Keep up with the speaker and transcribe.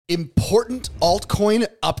Important altcoin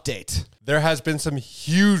update. There has been some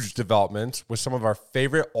huge developments with some of our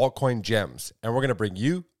favorite altcoin gems, and we're going to bring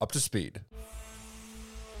you up to speed.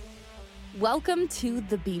 Welcome to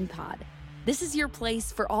the Bean Pod. This is your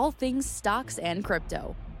place for all things stocks and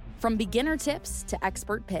crypto. From beginner tips to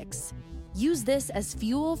expert picks. Use this as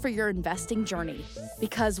fuel for your investing journey,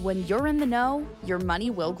 because when you're in the know, your money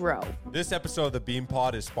will grow. This episode of the Bean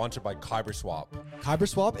Pod is sponsored by KyberSwap.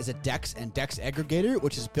 KyberSwap is a DEX and DEX aggregator,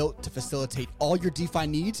 which is built to facilitate all your DeFi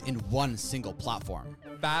needs in one single platform.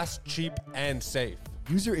 Fast, cheap, and safe.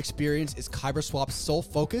 User experience is KyberSwap's sole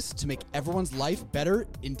focus to make everyone's life better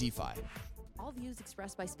in DeFi. All views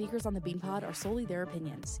expressed by speakers on the Bean Pod are solely their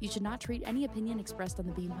opinions. You should not treat any opinion expressed on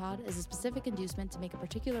the Bean Pod as a specific inducement to make a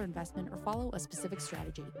particular investment or follow a specific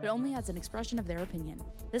strategy, but only as an expression of their opinion.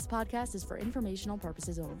 This podcast is for informational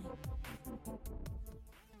purposes only.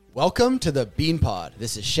 Welcome to the Bean Pod.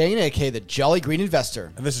 This is Shane, aka the Jolly Green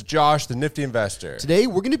Investor. And this is Josh, the Nifty Investor. Today,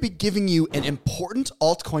 we're going to be giving you an important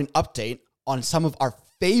altcoin update on some of our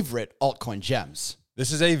favorite altcoin gems.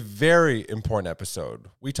 This is a very important episode.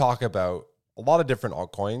 We talk about a lot of different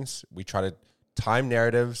altcoins. We try to time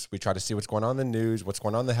narratives. We try to see what's going on in the news, what's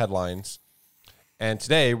going on in the headlines. And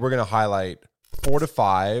today we're going to highlight 4 to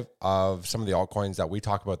 5 of some of the altcoins that we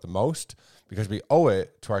talk about the most, because we owe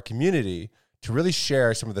it to our community to really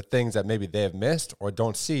share some of the things that maybe they have missed or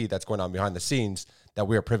don't see that's going on behind the scenes that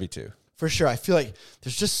we are privy to. For sure. I feel like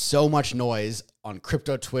there's just so much noise on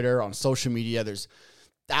crypto Twitter, on social media. There's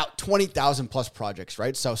 20,000 plus projects,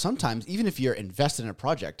 right? So sometimes, even if you're invested in a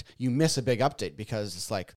project, you miss a big update because it's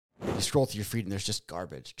like you scroll through your feed and there's just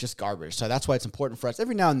garbage. So that's why it's important for us.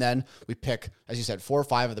 Every now and then we pick, as you said, 4 or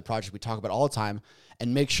 5 of the projects we talk about all the time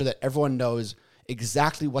and make sure that everyone knows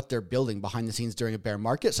exactly what they're building behind the scenes during a bear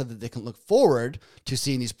market so that they can look forward to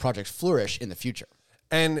seeing these projects flourish in the future.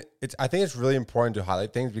 And I think it's really important to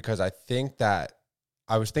highlight things, because I think that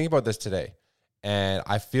I was thinking about this today, and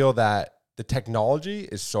I feel that the technology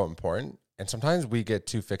is so important, and sometimes we get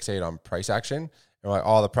too fixated on price action. And we're like,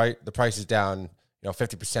 oh, the price is down,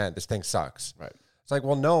 50%. This thing sucks. Right. It's like,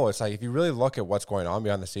 well, no. It's like, if you really look at what's going on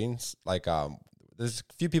behind the scenes, like there's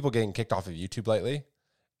a few people getting kicked off of YouTube lately,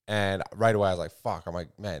 and right away I was like, fuck. I'm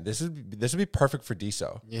like, man, this would be perfect for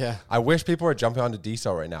DeSo. Yeah. I wish people were jumping onto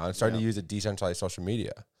DeSo right now and starting to use a decentralized social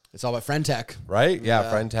media. It's all about friend tech, right? Yeah,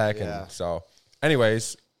 friend tech, and so,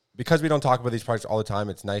 anyways. Because we don't talk about these projects all the time,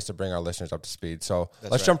 it's nice to bring our listeners up to speed. So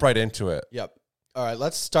let's jump right into it. Yep. All right,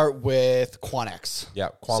 let's start with QuantX. Yeah,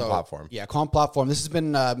 Platform. Yeah, Quant Platform. This has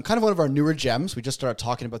been kind of one of our newer gems. We just started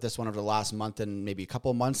talking about this one over the last month and maybe a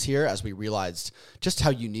couple of months here as we realized just how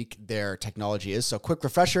unique their technology is. So quick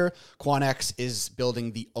refresher, QuantX is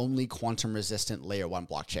building the only quantum-resistant layer 1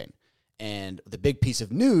 blockchain. And the big piece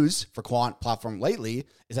of news for Quant Platform lately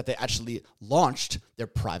is that they actually launched their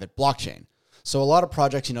private blockchain. So a lot of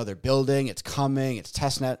projects, they're building, it's coming, it's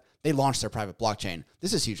testnet. They launched their private blockchain.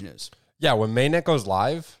 This is huge news. Yeah, when mainnet goes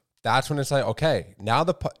live, that's when it's like, okay, now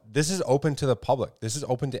this is open to the public. This is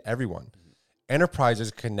open to everyone.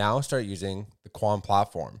 Enterprises can now start using the Quant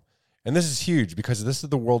platform. And this is huge because this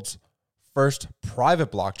is the world's first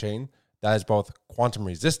private blockchain that is both quantum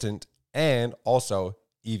resistant and also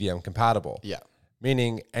EVM compatible. Yeah.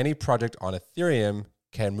 Meaning any project on Ethereum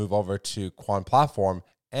can move over to Quant platform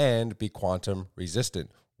and be quantum resistant,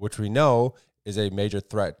 which we know is a major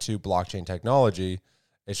threat to blockchain technology.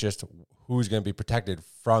 It's just who's going to be protected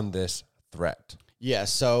from this threat. Yeah,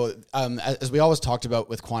 so as we always talked about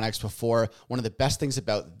with QuantX before, one of the best things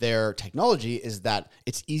about their technology is that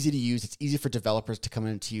it's easy to use. It's easy for developers to come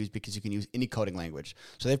in to use because you can use any coding language.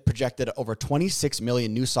 So they've projected over 26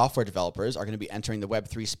 million new software developers are going to be entering the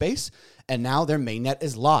Web3 space, and now their mainnet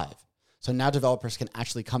is live. So now developers can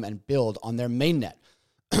actually come and build on their mainnet.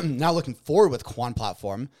 Now looking forward with Quant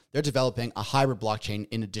Platform, they're developing a hybrid blockchain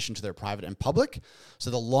in addition to their private and public. So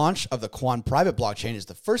the launch of the Quant private blockchain is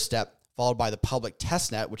the first step, followed by the public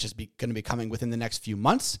testnet, which is going to be coming within the next few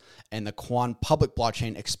months, and the Quant public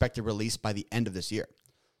blockchain expected release by the end of this year.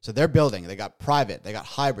 So they're building. They got private, they got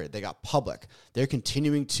hybrid, they got public. They're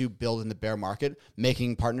continuing to build in the bear market,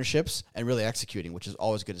 making partnerships and really executing, which is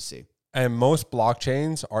always good to see. And most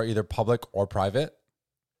blockchains are either public or private.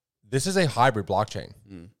 This is a hybrid blockchain.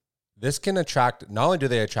 This can attract, not only do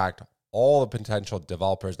they attract all the potential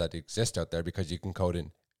developers that exist out there, because you can code in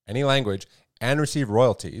any language and receive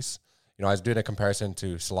royalties. I was doing a comparison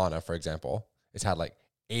to Solana, for example. It's had like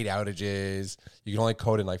 8 outages. You can only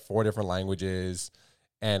code in like 4 different languages,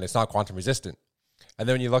 and it's not quantum resistant. And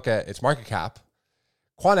then when you look at its market cap,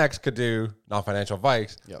 QuantX could do non-financial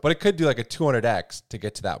advice, but it could do like a 200x to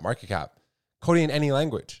get to that market cap. Coding in any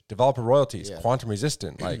language, developer royalties, quantum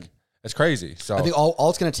resistant, It's crazy. So I think all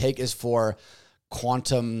it's going to take is for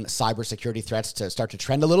quantum cybersecurity threats to start to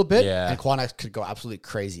trend a little bit, and Quantex could go absolutely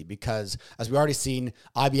crazy because, as we already seen,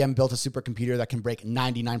 IBM built a supercomputer that can break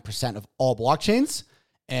 99% of all blockchains.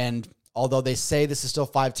 And although they say this is still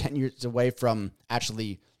 5-10 years away from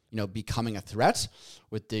actually, becoming a threat,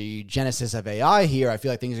 with the genesis of AI here, I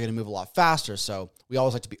feel like things are going to move a lot faster. So we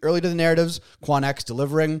always like to be early to the narratives. Quantex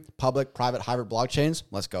delivering public, private, hybrid blockchains.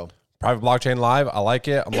 Let's go. Private blockchain live. I like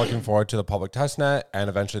it. I'm looking forward to the public testnet and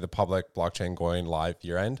eventually the public blockchain going live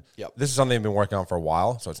year end. Yep. This is something they've been working on for a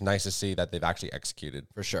while, so it's nice to see that they've actually executed.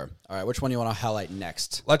 For sure. All right, which one do you want to highlight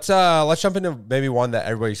next? Let's jump into maybe one that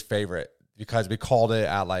everybody's favorite because we called it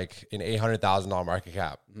at like an $800,000 market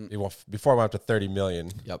cap. Before it went up to 30 million.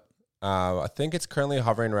 Yep. I think it's currently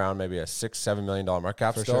hovering around maybe a $6-7 million market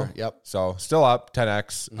cap For still. sure. Yep. So still up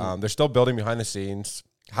 10x. They're still building behind the scenes.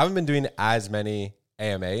 Haven't been doing as many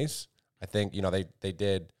AMAs. I think, they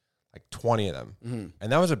did like 20 of them.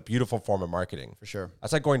 And that was a beautiful form of marketing. For sure.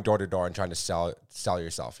 That's like going door to door and trying to sell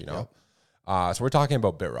yourself, Yep. So we're talking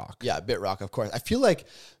about BitRock. Yeah, BitRock, of course. I feel like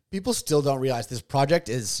people still don't realize this project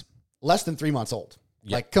is less than 3 months old.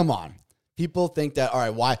 Yep. Like, come on. People think that, all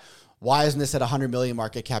right, why isn't this at 100 million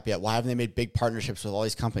market cap yet? Why haven't they made big partnerships with all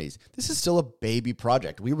these companies? This is still a baby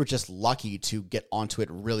project. We were just lucky to get onto it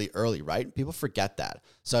really early, right? People forget that.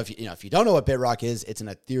 So if you don't know what BitRock is, it's an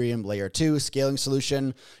Ethereum layer 2 scaling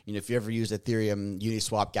solution. If you ever used Ethereum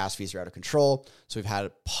Uniswap, gas fees are out of control. So we've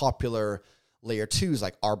had popular layer 2s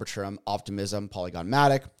like Arbitrum, Optimism, Polygon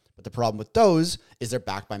Matic. But the problem with those is they're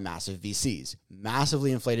backed by massive VCs,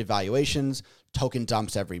 massively inflated valuations, token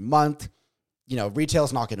dumps every month.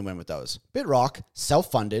 Retail's not going to win with those. BitRock,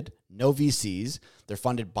 self-funded, no VCs. They're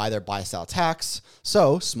funded by their buy-sell tax.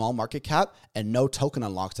 So small market cap and no token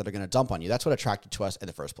unlocks that are going to dump on you. That's what attracted to us in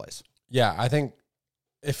the first place. Yeah, I think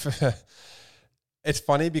if it's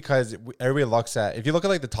funny because everybody looks at, if you look at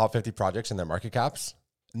like the top 50 projects and their market caps,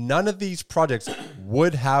 none of these projects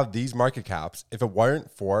would have these market caps if it weren't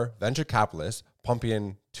for venture capitalists pumping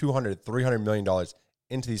in $200-300 million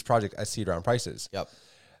into these projects at seed round prices. Yep.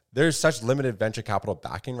 There's such limited venture capital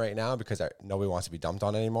backing right now because nobody wants to be dumped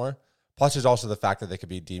on anymore. Plus, there's also the fact that they could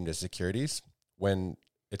be deemed as securities when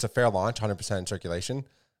it's a fair launch, 100% in circulation.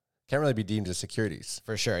 Can't really be deemed as securities.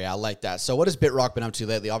 For sure. Yeah, I like that. So what has BitRock been up to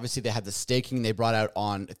lately? Obviously, they had the staking they brought out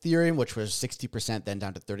on Ethereum, which was 60%, then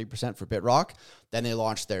down to 30% for BitRock. Then they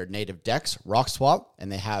launched their native DEX, RockSwap,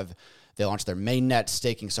 and they launched their mainnet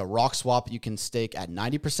staking. So RockSwap, you can stake at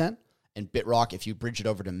 90%, and BitRock, if you bridge it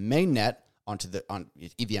over to mainnet, on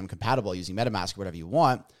EVM compatible using MetaMask or whatever you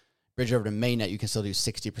want, bridge over to mainnet, you can still do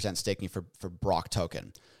 60% staking for Brock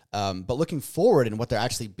token. But looking forward and what they're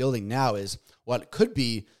actually building now is what could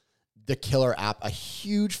be the killer app, a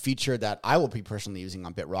huge feature that I will be personally using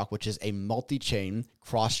on BitRock, which is a multi-chain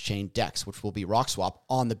cross-chain DEX, which will be RockSwap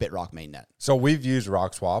on the BitRock mainnet. So we've used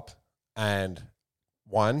RockSwap, and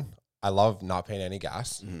I love not paying any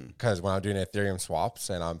gas because when I'm doing Ethereum swaps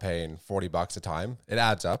and I'm paying $40 a time, it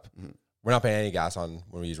adds up. We're not paying any gas on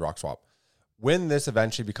when we use RockSwap. When this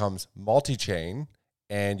eventually becomes multi-chain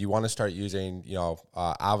and you want to start using,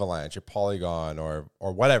 Avalanche or Polygon or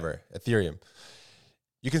whatever, Ethereum,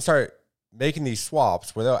 you can start making these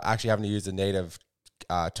swaps without actually having to use the native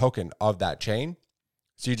token of that chain.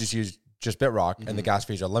 So you just use BitRock and the gas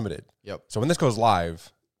fees are limited. Yep. So when this goes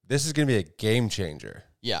live, this is going to be a game changer.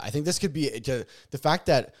 Yeah, I think this could be the fact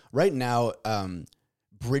that right now,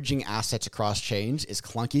 bridging assets across chains is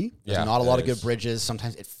clunky. There's not a lot of good bridges.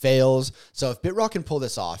 Sometimes it fails. So if BitRock can pull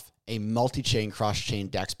this off, a multi-chain cross-chain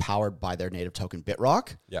DEX powered by their native token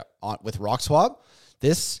BitRock with RockSwap,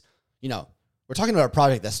 this, we're talking about a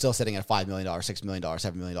project that's still sitting at a $5 million, $6 million,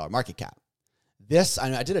 $7 million market cap. This,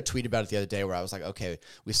 I did a tweet about it the other day where I was like, okay,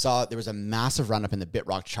 we saw there was a massive run up in the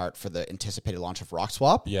BitRock chart for the anticipated launch of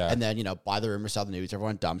RockSwap. Yeah. And then, buy the rumor, sell the news,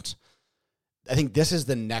 everyone dumped. I think this is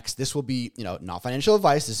the next, this will be, not financial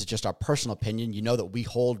advice. This is just our personal opinion. That we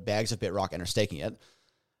hold bags of BitRock and are staking it.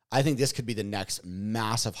 I think this could be the next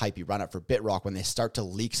massive hypey run up for BitRock when they start to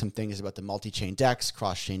leak some things about the multi-chain DEX,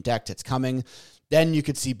 cross-chain DEX. It's coming. Then you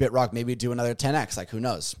could see BitRock maybe do another 10x. Like, who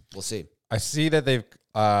knows? We'll see. I see that they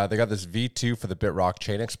got this V2 for the BitRock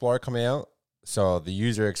Chain Explorer coming out. So the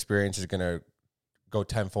user experience is going to go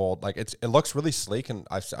tenfold. Like it looks really sleek, and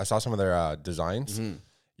I saw some of their designs.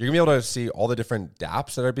 You're going to be able to see all the different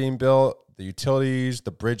dApps that are being built, the utilities, the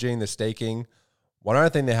bridging, the staking. One other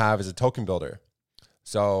thing they have is a token builder.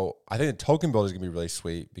 So I think the token builder is going to be really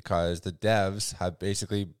sweet because the devs have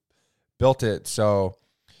basically built it so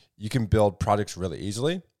you can build projects really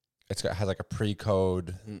easily. It has like a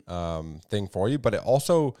pre-code thing for you, but it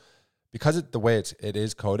also, because the way it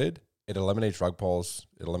is coded, it eliminates rug pulls,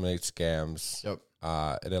 it eliminates scams,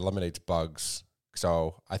 it eliminates bugs.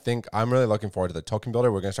 So I think I'm really looking forward to the token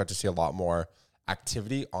builder. We're going to start to see a lot more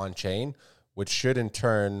activity on chain, which should in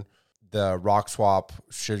turn, the rock swap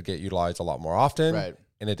should get utilized a lot more often. Right.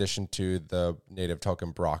 In addition to the native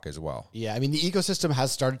token Brock as well. Yeah, I mean, the ecosystem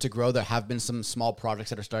has started to grow. There have been some small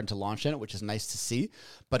projects that are starting to launch in it, which is nice to see.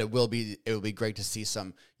 But it will be great to see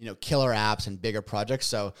some, killer apps and bigger projects.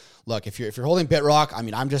 So look, if you're holding BitRock, I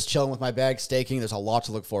mean, I'm just chilling with my bag, staking. There's a lot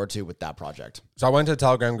to look forward to with that project. So I went to the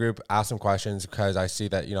Telegram group, asked some questions because I see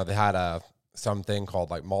that, they had something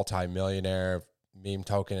called like multi-millionaire meme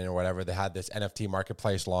token or whatever. They had this NFT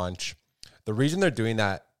marketplace launch. The reason they're doing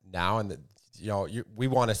that now, and we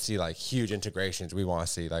want to see like huge integrations. We want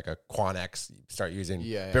to see like a Quantex start using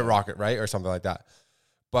BitRocket, right? Or something like that.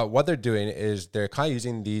 But what they're doing is they're kind of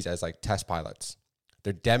using these as like test pilots.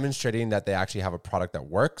 They're demonstrating that they actually have a product that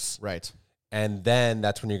works. Right. And then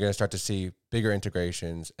that's when you're going to start to see bigger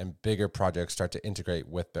integrations and bigger projects start to integrate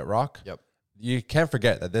with BitRock. Yep. You can't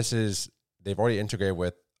forget that they've already integrated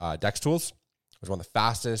with Dex Tools. It was one of the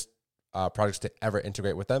fastest projects to ever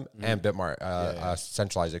integrate with them, and Bitmart, a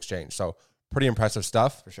centralized exchange. So pretty impressive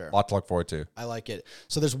stuff. For sure. A lot to look forward to. I like it.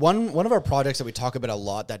 So there's one of our projects that we talk about a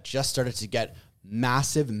lot that just started to get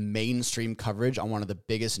massive mainstream coverage on one of the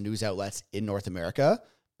biggest news outlets in North America.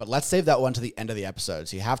 But let's save that one to the end of the episode.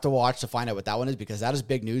 So you have to watch to find out what that one is, because that is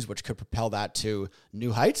big news, which could propel that to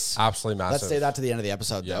new heights. Absolutely massive. Let's save that to the end of the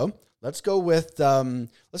episode, though. Let's go with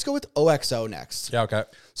OXO next. Yeah, okay.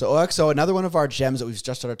 So OXO, another one of our gems that we've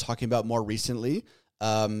just started talking about more recently.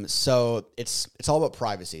 So it's all about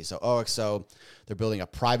privacy. So OXO, they're building a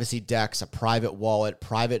privacy DEX, a private wallet,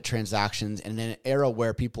 private transactions, and in an era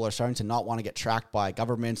where people are starting to not want to get tracked by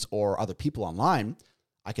governments or other people online,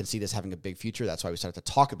 I can see this having a big future. That's why we started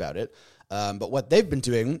to talk about it. But what they've been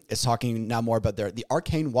doing is talking now more about the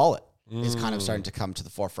Arcane wallet is kind of starting to come to the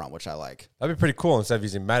forefront, which I like. That'd be pretty cool instead of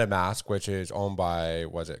using MetaMask, which is owned by,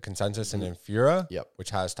 Consensus and Infura, which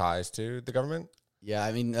has ties to the government. Yeah,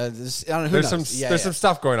 I mean, I don't know, who knows? There's some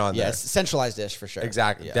stuff going on there. Yes, centralized-ish for sure.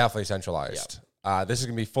 Exactly, definitely centralized. This is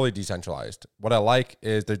going to be fully decentralized. What I like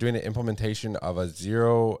is they're doing an implementation of a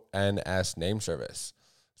 0NS name service.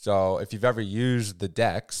 So if you've ever used the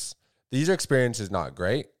DEX, the user experience is not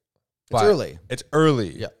great. It's early. It's early.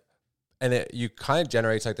 Yeah. And you kind of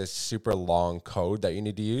generates like this super long code that you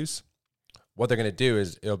need to use. What they're going to do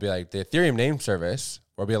is it'll be like the Ethereum name service,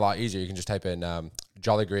 or it'll be a lot easier. You can just type in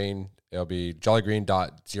Jolly Green. It'll be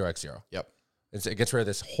jollygreen.0x0. Yep. It gets rid of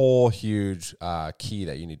this whole huge key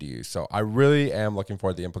that you need to use. So I really am looking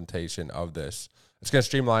forward to the implementation of this. It's going to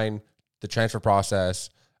streamline the transfer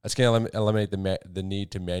process. It's going to eliminate the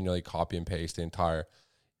need to manually copy and paste the entire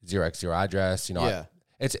 0x0 address.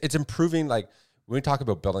 It's improving. Like when we talk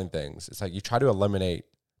about building things, it's like you try to eliminate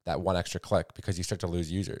that one extra click because you start to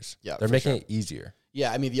lose users. Yeah, they're making it easier.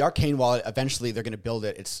 Yeah, I mean, the Arcane wallet, eventually they're going to build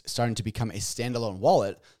it. It's starting to become a standalone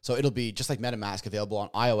wallet. So it'll be just like MetaMask, available on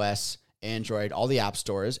iOS, Android, all the app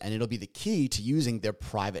stores, and it'll be the key to using their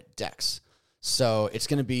private DEX. So it's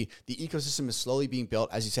going to be, the ecosystem is slowly being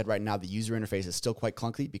built. As you said, right now, the user interface is still quite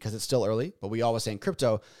clunky because it's still early. But we always say in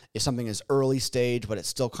crypto, if something is early stage, but it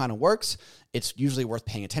still kind of works, it's usually worth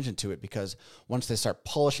paying attention to it, because once they start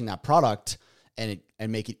polishing that product and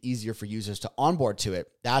make it easier for users to onboard to it,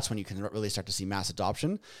 that's when you can really start to see mass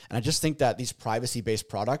adoption. And I just think that these privacy-based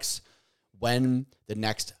products, when the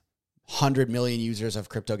next 100 million users of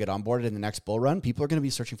crypto get onboarded in the next bull run, people are going to be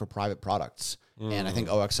searching for private products. And I think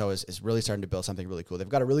OXO is really starting to build something really cool. They've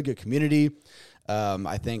got a really good community.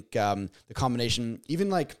 I think the combination, even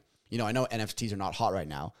like, I know NFTs are not hot right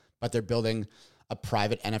now, but they're building a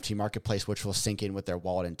private NFT marketplace, which will sync in with their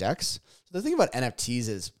wallet and DEX. So the thing about NFTs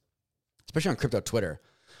is, especially on crypto Twitter,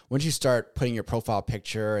 once you start putting your profile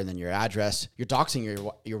picture and then your address, you're doxing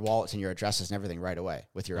your wallets and your addresses and everything right away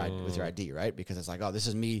with your ID, right? Because it's like, oh, this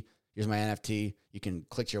is me. Here's my NFT. You can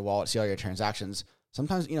click to your wallet, see all your transactions.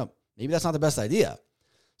 Sometimes, maybe that's not the best idea.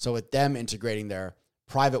 So with them integrating their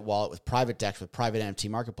private wallet with private DEX, with private NFT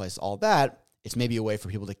marketplace, all that, it's maybe a way for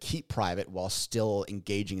people to keep private while still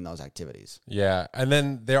engaging in those activities. Yeah. And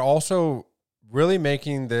then they're also really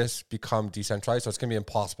making this become decentralized. So it's going to be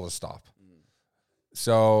impossible to stop.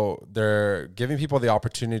 So they're giving people the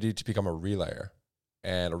opportunity to become a relayer.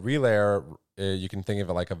 And a relayer, you can think of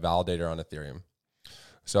it like a validator on Ethereum.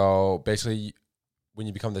 So basically, when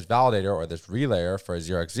you become this validator or this relayer for a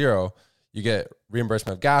 0x0, you get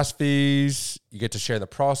reimbursement of gas fees, you get to share the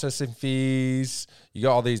processing fees, you get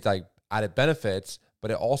all these like added benefits,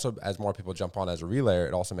 but it also, as more people jump on as a relayer,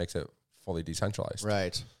 it also makes it fully decentralized.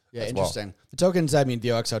 Right. Yeah, interesting. Well, the tokens,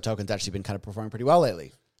 the OXO token's actually been kind of performing pretty well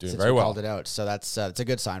lately. doing since very we well. called it out. So that's it's a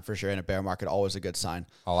good sign for sure. In a bear market, always a good sign.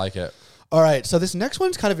 I like it. All right, so this next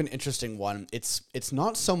one's kind of an interesting one. It's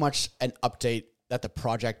not so much an update that the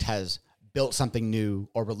project has built something new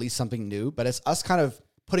or released something new, but it's us kind of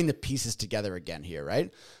putting the pieces together again here,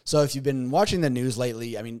 right? So if you've been watching the news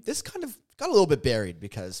lately, I mean, this kind of got a little bit buried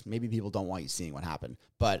because maybe people don't want you seeing what happened.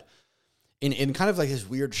 But in kind of like this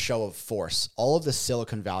weird show of force, all of the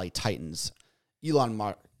Silicon Valley titans, Elon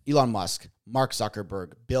Musk, Mark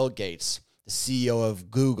Zuckerberg, Bill Gates, the CEO of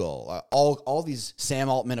Google, all these, Sam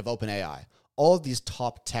Altman of OpenAI, all of these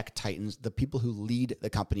top tech titans, the people who lead the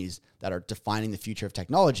companies that are defining the future of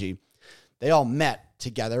technology, they all met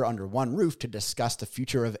together under one roof to discuss the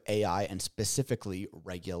future of AI and specifically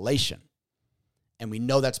regulation. And we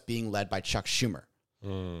know that's being led by Chuck Schumer.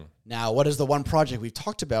 Now, what is the one project we've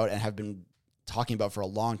talked about and have been talking about for a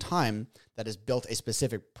long time that has built a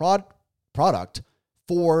specific product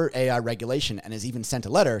for AI regulation and has even sent a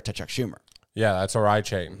letter to Chuck Schumer? Yeah, that's Ori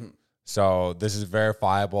chain. So this is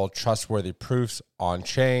verifiable, trustworthy proofs on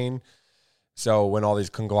chain. So when all these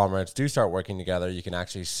conglomerates do start working together, you can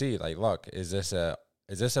actually see, like, look, is this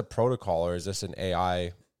a protocol or is this an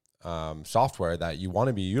AI software that you want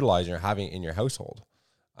to be utilizing or having in your household?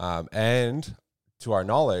 And to our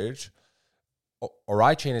knowledge,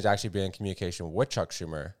 Ori chain has actually been in communication with Chuck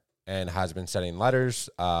Schumer and has been sending letters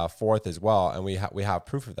forth as well, and we have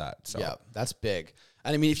proof of that. So yeah, that's big.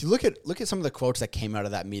 And I mean, if you look at some of the quotes that came out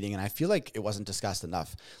of that meeting, and I feel like it wasn't discussed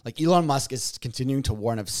enough. Like Elon Musk is continuing to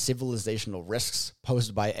warn of civilizational risks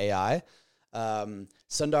posed by AI.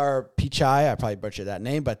 Sundar Pichai, I probably butchered that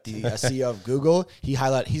name, but the CEO of Google,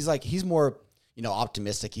 he's more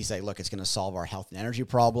optimistic. He's like, look, it's going to solve our health and energy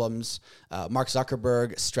problems. Mark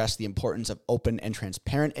Zuckerberg stressed the importance of open and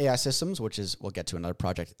transparent AI systems, we'll get to another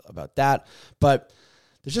project about that. But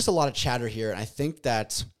there's just a lot of chatter here, and I think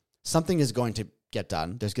that something is going to get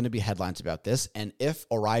done. There's going to be headlines about this. And if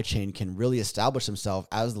Ori chain can really establish himself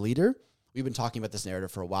as the leader, we've been talking about this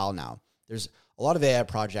narrative for a while now. There's a lot of AI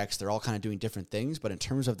projects. They're all kind of doing different things. But in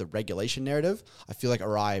terms of the regulation narrative, I feel like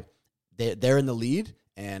Ori, they're in the lead.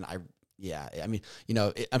 And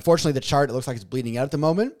unfortunately, the chart, it looks like it's bleeding out at the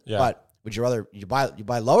moment. Yeah. But would you rather you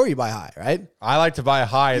buy low or you buy high, right? I like to buy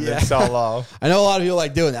high and then sell low. I know a lot of people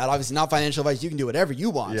like doing that. Obviously, not financial advice. You can do whatever you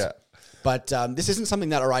want. Yeah. But this isn't something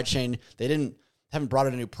that Ori chain, haven't brought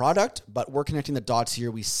out a new product, but we're connecting the dots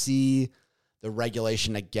here. We see the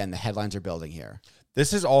regulation again. The headlines are building here.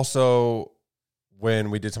 This is also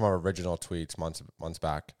when we did some of our original tweets months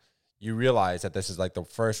back. You realize that this is like the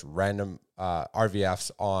first random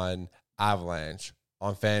RVFs on Avalanche,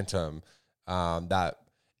 on Phantom, that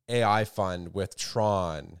AI fund with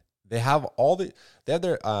Tron. They have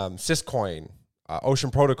their Syscoin,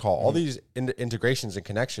 Ocean Protocol, all these integrations and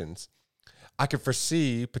connections. I could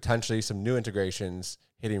foresee potentially some new integrations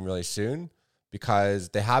hitting really soon because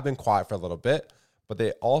they have been quiet for a little bit, but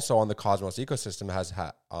they also on the Cosmos ecosystem has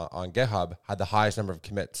on GitHub had the highest number of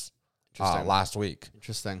commits last week.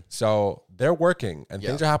 Interesting. So they're working and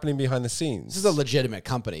things are happening behind the scenes. This is a legitimate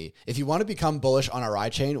company. If you want to become bullish on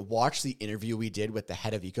Ori chain, watch the interview we did with the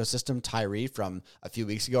head of ecosystem, Tyree, from a few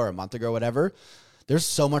weeks ago or a month ago, or whatever. There's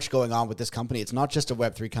so much going on with this company. It's not just a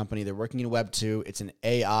Web3 company. They're working in Web2. It's an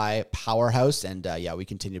AI powerhouse. And we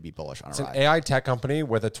continue to be bullish on Ori. It's an AI tech company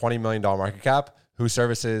with a $20 million market cap who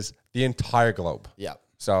services the entire globe. Yeah.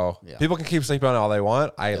 So people can keep sleeping on it all they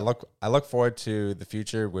want. I look forward to the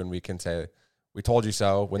future when we can say, we told you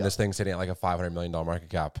so, when this thing's sitting at like a $500 million market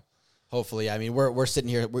cap. Hopefully. I mean, we're sitting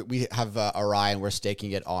here. We have Ori and we're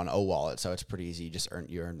staking it on O-Wallet. So it's pretty easy.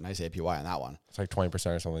 You earn nice APY on that one. It's like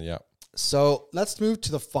 20% or something. Yeah. So let's move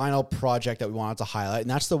to the final project that we wanted to highlight. And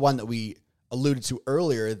that's the one that we alluded to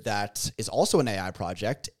earlier that is also an AI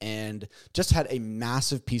project and just had a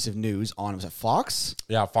massive piece of news on, was it Fox?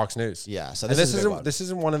 Yeah, Fox News. Yeah. So this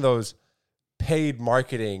isn't one of those paid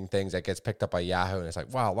marketing things that gets picked up by Yahoo. And it's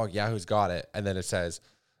like, wow, look, Yahoo's got it. And then it says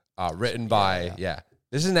written by,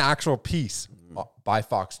 This is an actual piece by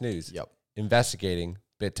Fox News investigating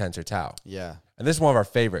BitTensor Tau. Yeah. And this is one of our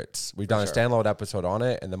favorites. We've done a standalone episode on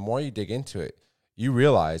it. And the more you dig into it, you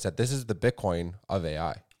realize that this is the Bitcoin of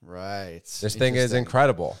AI. Right. This thing is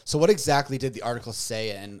incredible. So what exactly did the article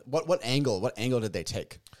say, and what angle did they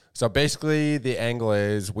take? So basically the angle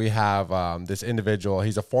is we have this individual.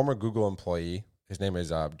 He's a former Google employee. His name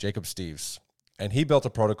is Jacob Steves. And he built a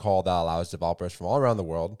protocol that allows developers from all around the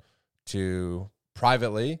world to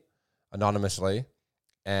privately, anonymously,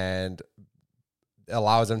 and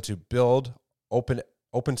allows them to build open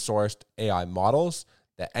sourced AI models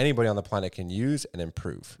that anybody on the planet can use and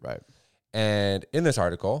improve. Right. And in this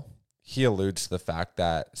article, he alludes to the fact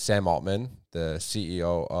that Sam Altman, the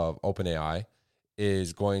CEO of OpenAI,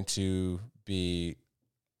 is going to be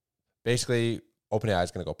basically OpenAI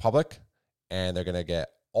is going to go public, and they're going to get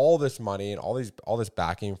all this money and all this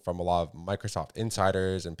backing from a lot of Microsoft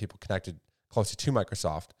insiders and people connected closely to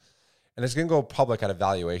Microsoft. And it's going to go public at a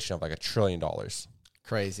valuation of like $1 trillion.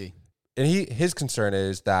 Crazy. And his concern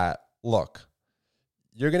is that, look,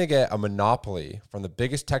 you're going to get a monopoly from the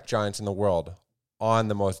biggest tech giants in the world on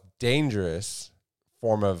the most dangerous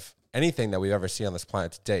form of anything that we've ever seen on this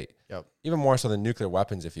planet to date. Yep. Even more so than nuclear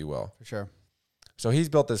weapons, if you will. For sure. So he's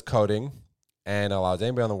built this coding and allows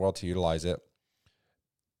anybody in the world to utilize it.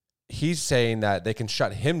 He's saying that they can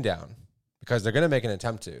shut him down because they're going to make an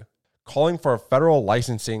attempt to, calling for a federal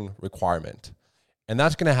licensing requirement. And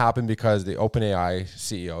that's going to happen because the OpenAI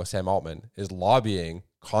CEO, Sam Altman, is lobbying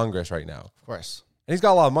Congress right now. Of course. And he's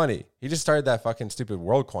got a lot of money. He just started that fucking stupid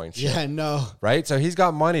WorldCoin shit. Yeah, I know. Right? So he's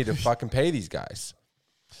got money to fucking pay these guys.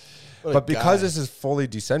 But because this is fully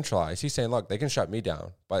decentralized, he's saying, look, they can shut me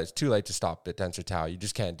down, but it's too late to stop BitTensor Tau. You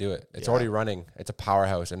just can't do it. It's already running. It's a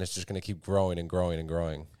powerhouse, and it's just going to keep growing and growing and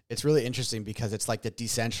growing. It's really interesting because it's like the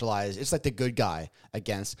decentralized, it's like the good guy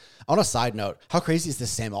against. On a side note, how crazy is this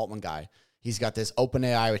Sam Altman guy? He's got this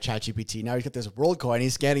OpenAI with ChatGPT. Now he's got this WorldCoin.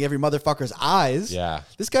 He's scanning every motherfucker's eyes. Yeah.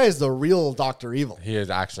 This guy is the real Dr. Evil. He is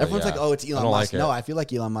actually. Everyone's like, oh, it's Elon Musk. Like no, I feel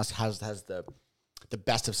like Elon Musk has the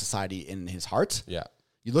best of society in his heart. Yeah.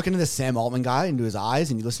 You look into this Sam Altman guy, into his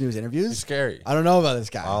eyes, and you listen to his interviews. He's scary. I don't know about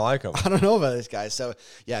this guy. I like him. I don't know about this guy. So,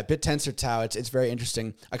 yeah, BitTensor Tau, it's very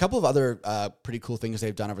interesting. A couple of other pretty cool things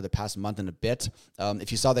they've done over the past month and a bit.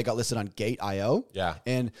 If you saw, they got listed on Gate.io. Yeah.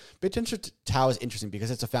 And BitTensor Tau is interesting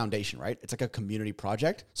because it's a foundation, right? It's like a community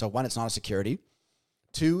project. So, one, it's not a security.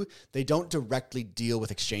 Two, they don't directly deal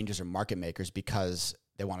with exchanges or market makers because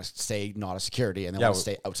they want to stay not a security and they want to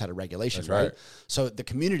stay outside of regulations, right? So the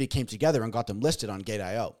community came together and got them listed on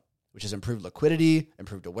Gate.io, which has improved liquidity,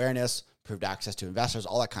 improved awareness, improved access to investors,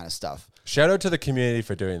 all that kind of stuff. Shout out to the community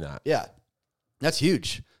for doing that. Yeah, that's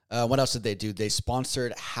huge. What else did they do? They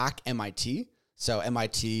sponsored Hack MIT. So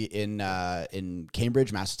MIT in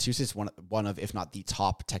Cambridge, Massachusetts, one of, if not the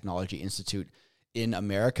top technology institute in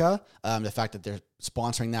America. The fact that they're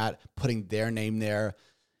sponsoring that, putting their name there,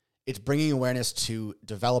 it's bringing awareness to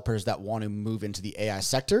developers that want to move into the AI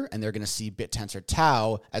sector, and they're going to see BitTensor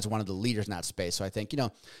Tau as one of the leaders in that space. So I think,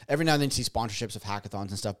 every now and then you see sponsorships of hackathons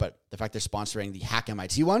and stuff, but the fact they're sponsoring the Hack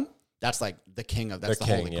MIT one, that's like the king of, that's the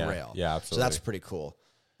holy grail. Yeah, absolutely. So that's pretty cool.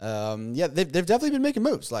 They've definitely been making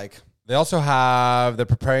moves. Like they're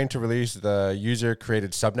preparing to release the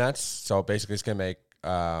user-created subnets. So basically it's going to make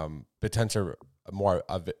BitTensor more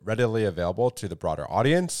readily available to the broader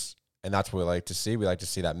audience. And that's what we like to see. We like to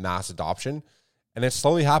see that mass adoption, and it's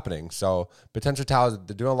slowly happening. So BitTensor Tau,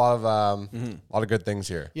 they're doing a lot of good things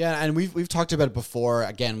here. Yeah, and we've talked about it before.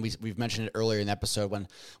 Again, we've mentioned it earlier in the episode. When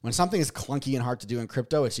something is clunky and hard to do in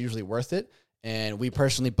crypto, it's usually worth it. And we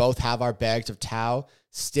personally both have our bags of Tau.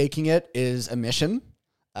 Staking it is a mission.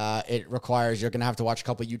 It requires, you're going to have to watch a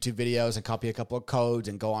couple of YouTube videos and copy a couple of codes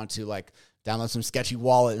and go on to download some sketchy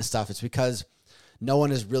wallet and stuff. It's because no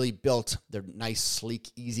one has really built their nice,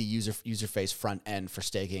 sleek, easy user face front end for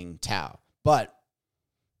staking Tau. But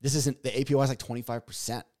this isn't, the APY is like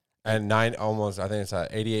 25%. And I think it's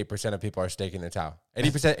 88% of people are staking the Tau.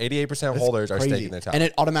 88% of holders are staking the Tau. And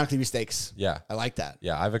it automatically restakes. Yeah. I like that.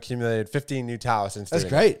 Yeah, I've accumulated 15 new Tau since That's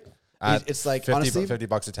great. It's like, 50, honestly,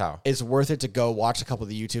 $50 a Tau. It's worth it to go watch a couple of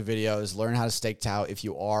the YouTube videos, learn how to stake Tau. If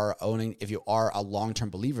you are a long-term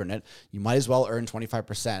believer in it, you might as well earn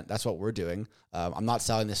 25%. That's what we're doing. I'm not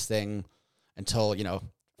selling this thing until,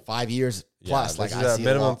 5 years plus. This is a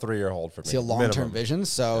minimum 3-year hold for me. See a long-term vision.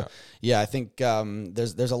 So I think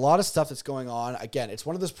there's a lot of stuff that's going on. Again, it's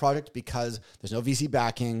one of those projects because there's no VC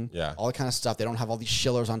backing, all that kind of stuff. They don't have all these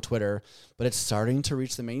shillers on Twitter, but it's starting to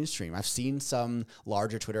reach the mainstream. I've seen some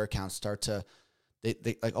larger Twitter accounts start to,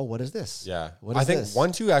 they like, oh, what is this? Yeah. I think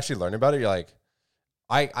once you actually learn about it, you're like,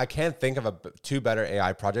 I can't think of two better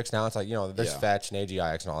AI projects now. It's like, there's Fetch and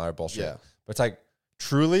AGIX and all that bullshit. Yeah. But it's like,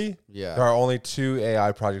 truly, there are only two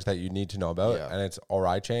AI projects that you need to know about, and it's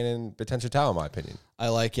OriChain and BitTensor Tau, in my opinion. I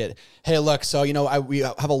like it. Hey, look, so, we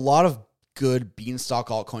have a lot of good Beanstalk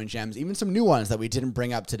altcoin gems, even some new ones that we didn't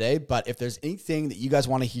bring up today. But if there's anything that you guys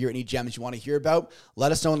want to hear, any gems you want to hear about,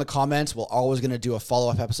 let us know in the comments. We're always going to do a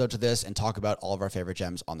follow-up episode to this and talk about all of our favorite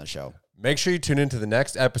gems on the show. Make sure you tune into the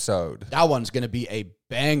next episode. That one's going to be a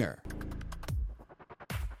banger.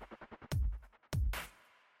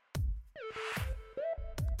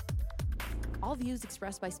 All views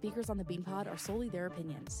expressed by speakers on the BeanPod are solely their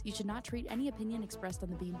opinions. You should not treat any opinion expressed on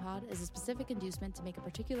the BeanPod as a specific inducement to make a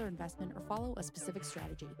particular investment or follow a specific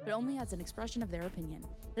strategy, but only as an expression of their opinion.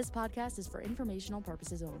 This podcast is for informational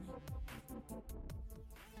purposes only.